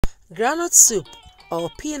Groundnut soup, or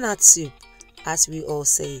peanut soup as we all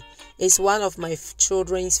say, is one of my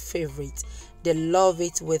children's favorite. They love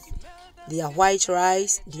it with their white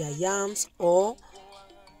rice, their yams, or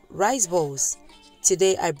rice balls.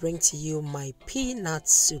 Today I bring to you my peanut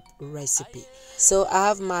soup recipe. So I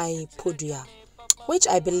have my puree, which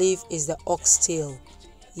I believe is the oxtail.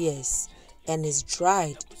 Yes, and it's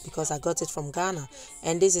dried because I got it from Ghana.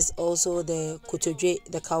 And this is also the kotoje,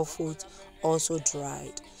 the cow foot, also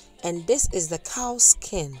dried. And this is the cow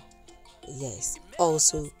skin. Yes,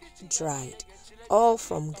 also dried, all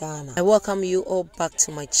from Ghana. I welcome you all back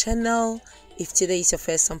to my channel. If today is your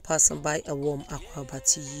first time passing by, a warm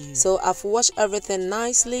akwaba to you. So I've washed everything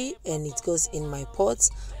nicely and it goes in my pot.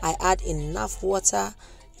 I add enough water.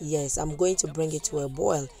 Yes, I'm going to bring it to a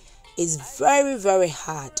boil. It's very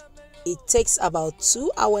hard. It takes about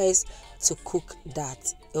 2 hours to cook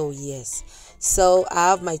that. Oh yes. So I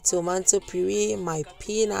have my tomato puree, my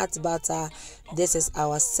peanut butter. This is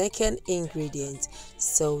our second ingredient,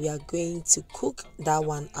 so we are going to cook that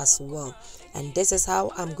one as well. And this is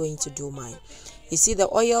how I'm going to do mine. You see the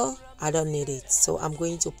oil, I don't need it, so I'm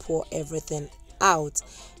going to pour everything out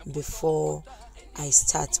before I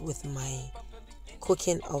start with my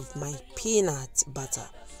cooking of my peanut butter.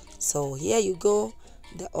 So here you go,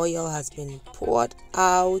 the oil has been poured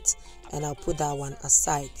out and I'll put that one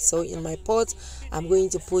aside. So in my pot, I'm going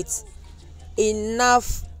to put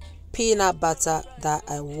enough peanut butter that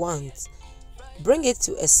I want. Bring it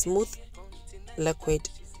to a smooth liquid,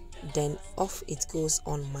 then off it goes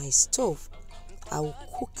on my stove. I will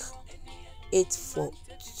cook it for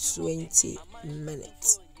 20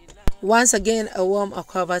 minutes. Once again, a warm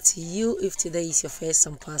akwaba to you if today is your first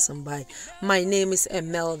time passing by. My name is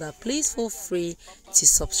Emelda. Please feel free to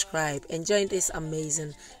subscribe and join this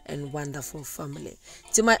amazing and wonderful family.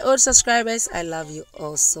 To my old subscribers, I love you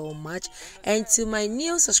all so much. And to my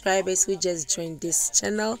new subscribers who just joined this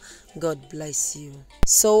channel, God bless you.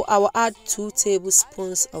 So I will add 2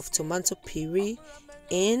 tablespoons of tomato puree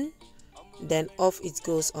in, then off it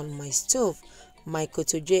goes on my stove. My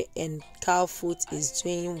kotoje and cow foot is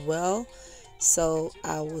doing well, so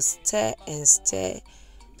I will stir and stir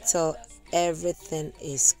till everything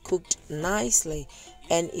is cooked nicely.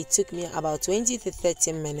 And it took me about 20 to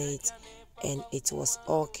 30 minutes and it was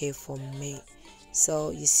okay for me. So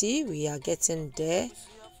you see, we are getting there.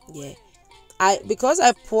 Yeah, because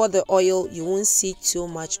I pour the oil, you won't see too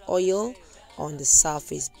much oil on the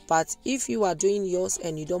surface. But if you are doing yours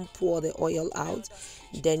and you don't pour the oil out,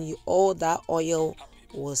 then all that oil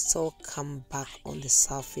will still come back on the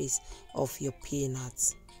surface of your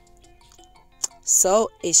peanuts.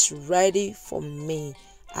 So it's ready for me.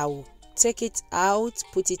 I will take it out,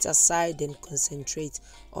 put it aside, then concentrate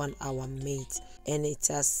on our meat. And it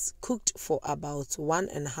has cooked for about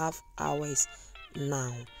 1.5 hours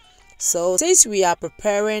now. So since we are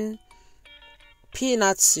preparing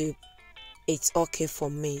peanut soup, it's okay for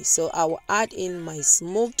me. So I will add in my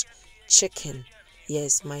smoked chicken.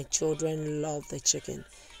 Yes, my children love the chicken.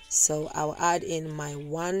 So I will add in my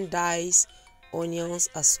 1 diced onions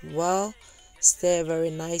as well. Stir very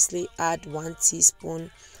nicely. Add 1 teaspoon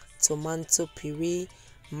tomato puree,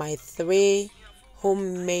 my 3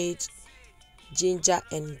 homemade ginger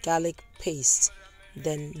and garlic paste.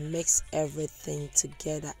 Then mix everything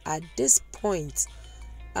together. At this point,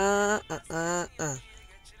 the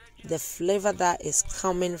flavor that is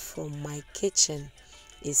coming from my kitchen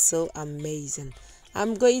is so amazing.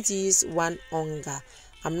 I'm going to use 1 onga.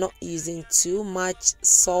 I'm not using too much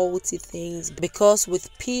salty things because with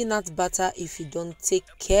peanut butter, if you don't take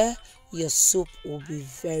care, your soup will be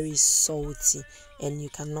very salty and you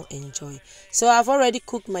cannot enjoy. So I've already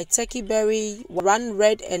cooked my turkey berry, 1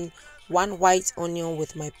 red and 1 white onion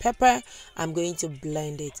with my pepper. I'm going to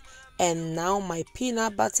blend it. And now my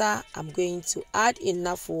peanut butter, I'm going to add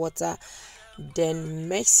enough water, then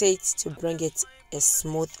mix it to bring it a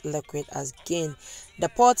smooth liquid again. The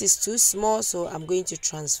pot is too small, so I'm going to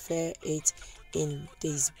transfer it in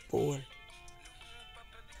this bowl.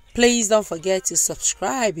 Please don't forget to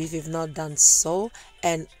subscribe if you've not done so,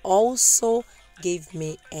 and also give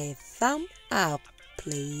me a thumb up,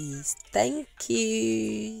 please. Thank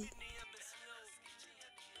you.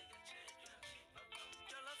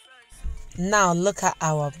 Now look at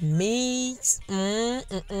our meat.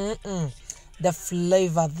 The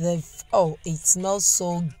flavor, oh, it smells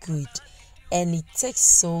so good and it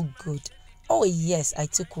tastes so good. Oh yes, I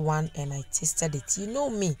took one and I tasted it. You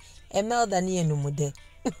know me, Emelda Nienumude.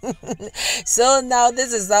 So now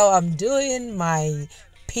this is how I'm doing my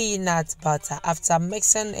peanut butter. After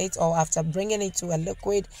mixing it or after bringing it to a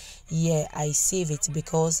liquid, yeah, I save it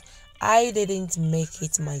because I didn't make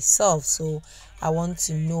it myself, so I want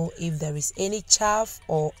to know if there is any chaff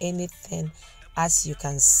or anything. As you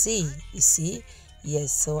can see, you see,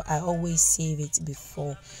 yes, so I always save it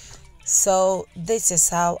before. So this is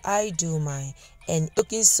how I do mine, and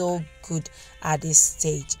looking so good at this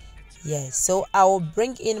stage. Yes, so I will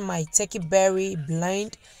bring in my turkey berry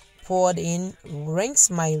blend, poured in, rinse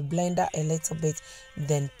my blender a little bit,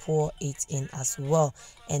 then pour it in as well.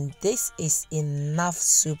 And this is enough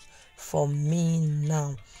soup for me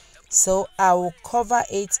now. So I will cover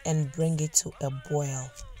it and bring it to a boil.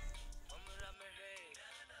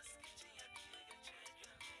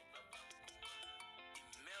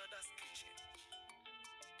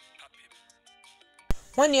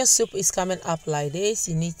 When your soup is coming up like this,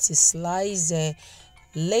 you need to slice the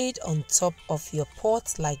lid on top of your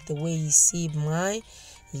pot like the way you see mine.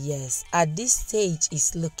 Yes, at this stage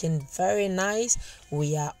it's looking very nice.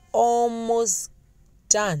 We are almost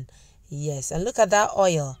done. Yes, and look at that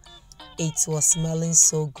oil. It was smelling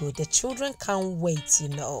so good. The children can't wait, you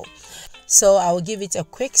know. So I will give it a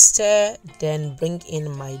quick stir, then bring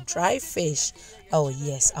in my dry fish. Oh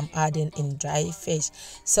yes, I'm adding in dry fish.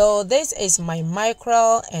 So this is my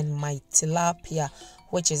mackerel and my tilapia,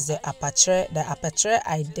 which is the aperture. The aperture,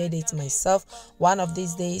 I did it myself. One of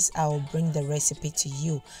these days I will bring the recipe to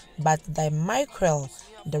you. But the mackerel,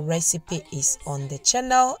 the recipe is on the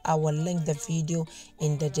channel. I will link the video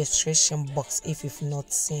in the description box if you've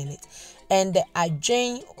not seen it. And the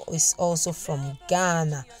ajane is also from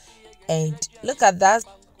Ghana. And look at that,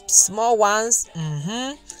 small ones.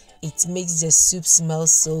 It makes the soup smell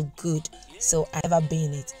so good. So I never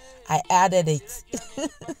been it. I added it.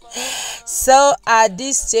 So at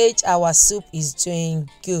this stage, our soup is doing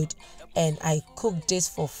good. And I cooked this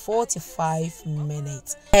for 45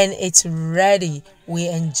 minutes. And it's ready. We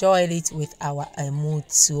enjoyed it with our emu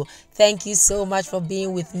too. Thank you so much for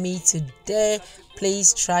being with me today.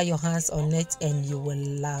 Please try your hands on it and you will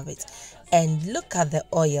love it. And look at the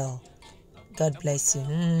oil. God bless you.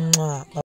 Mwah.